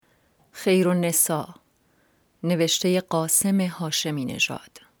خیرالنسا، نوشته قاسم هاشمی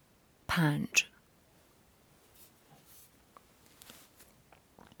نژاد. 5.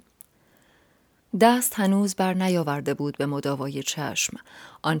 دست هنوز بر نیاورده بود به مداوای چشم،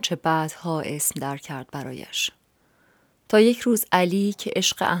 آنچه بعدها اسم در کرد برایش. تا یک روز علی که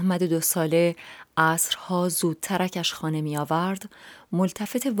عشق احمد 2 ساله عصرها زودترکش خانه می آورد،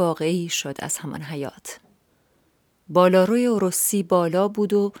 ملتفت واقعی شد از همان حیات. بالاروی ارسی بالا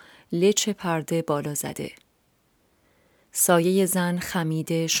بود و لچ پرده بالا زده. سایه زن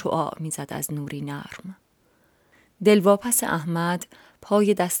خمیده شعاع می زد از نوری نرم. دلواپس احمد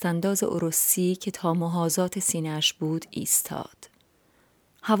پای دستانداز ارسی که تا محاذات سینه‌اش بود ایستاد.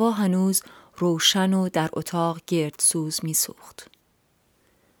 هوا هنوز روشن و در اتاق گردسوز می سوخت.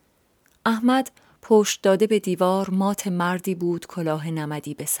 احمد پشت داده به دیوار مات مردی بود کلاه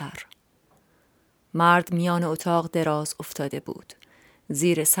نمدی به سر. مرد میان اتاق دراز افتاده بود.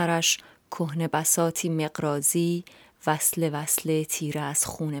 زیر سرش کهنه بساطی مقرازی، وصله تیره از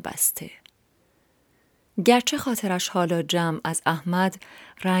خون بسته. گرچه خاطرش حالا جمع از احمد،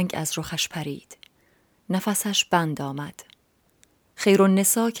 رنگ از رخش پرید. نفسش بند آمد.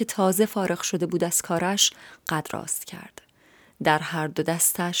 خیرالنسا که تازه فارغ شده بود از کارش قد راست کرد. در هر 2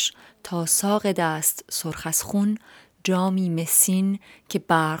 دستش تا ساق دست سرخ از خون جامی مسین که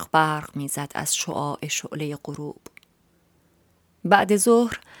برق میزد از شعاع شعله غروب. بعد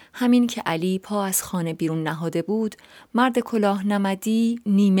ظهر همین که علی پا از خانه بیرون نهاده بود، مرد کلاه نمدی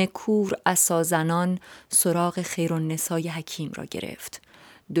نیمه کور عصازنان سراغ خیرالنسا-5 را گرفت.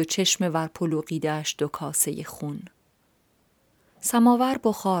 2 چشم ورپلوقیده‌اش 2 کاسه خون. سماور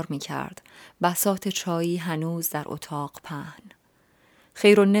بخار می کرد. بساط چایی هنوز در اتاق پهن.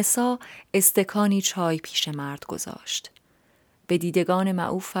 خیرالنسا استکانی چای پیش مرد گذاشت. به دیدگان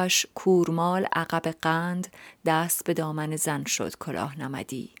معوفش کورمال عقب قند دست به دامن زن شد کلاه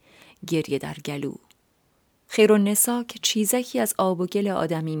نمدی، گریه در گلو. خیرالنسا که چیزکی از آب و گل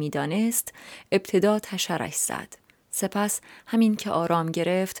آدمی می دانست، ابتدا تشرش زد. سپس همین که آرام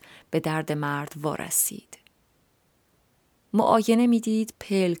گرفت به درد مرد وارسید. معاینه می دید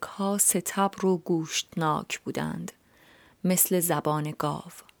پلک ها ستبر و گوشتناک بودند، مثل زبان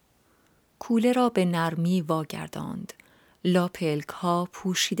گاو. کوله را به نرمی واگرداند. لاپلک ها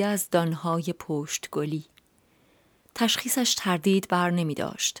پوشیده از دانهای پشت گلی. تشخیصش تردید بر نمی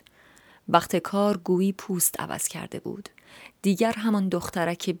داشت. وقت کار گویی پوست عوض کرده بود. دیگر همان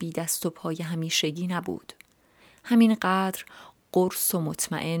دخترک بی دست و پای همیشگی نبود. همین قدر قرص و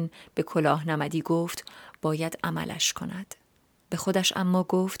مطمئن به کلاه نمدی گفت باید عملش کند. به خودش اما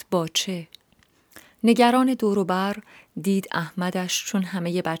گفت با چه؟ نگران دور و بر دید احمدش چون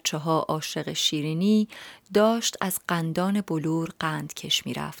همه بچه‌ها عاشق شیرینی داشت از قندان بلور قند کش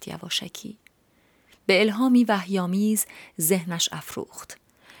می رفت یواشکی. به الهامی وحی‌آمیز ذهنش افروخت.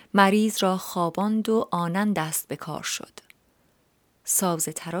 مریض را خواباند و آنن دست به کار شد. ساز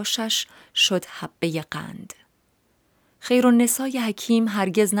تراشش شد حبه قند. خیرالنسا-5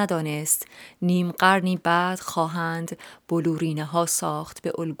 هرگز ندانست نیم قرنی بعد خواهند بلورینه ها ساخت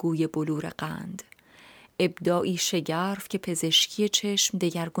به الگوی بلور قند. ابداعی شگرف که پزشکی چشم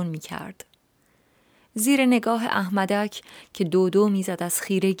دگرگون می کرد. زیر نگاه احمدک که 2 می زد از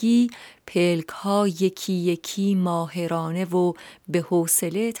خیرگی، پلک ها یکی ماهرانه و به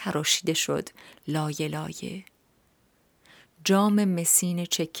حوصله تراشیده شد لایه لایه. جام مسین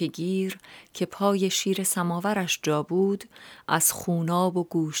چکه‌گیر که پای شیر سماورش جا بود از خوناب و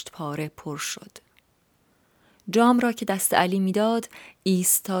گوشت پاره پر شد. جام را که دست علی میداد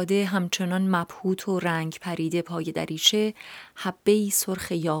ایستاده همچنان مبهوت و رنگ پریده پای دریچه حبه‌ای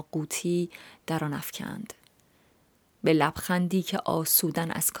سرخ یاقوتی در آن افکند. به لبخندی که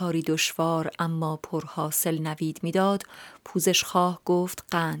آسودن از کاری دشوار اما پرحاصل نوید میداد پوزش خواه گفت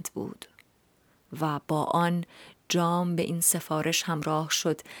قند بود. و با آن جام به این سفارش همراه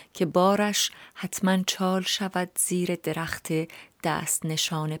شد که بارش حتما چال شود زیر درخت دست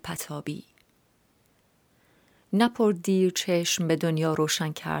نشان پتابی. نپر دیر چشم به دنیا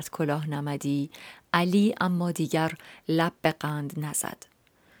روشن کرد کلاه نمدی. علی اما دیگر لب به قند نزد.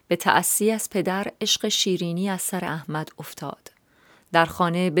 به تأسی از پدر عشق شیرینی از سر احمد افتاد. در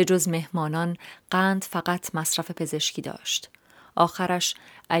خانه به جز مهمانان قند فقط مصرف پزشکی داشت. آخرش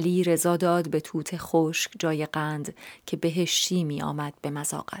علی رضا داد به توت خشک جای قند که بهشتی می آمد به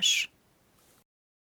مذاقش.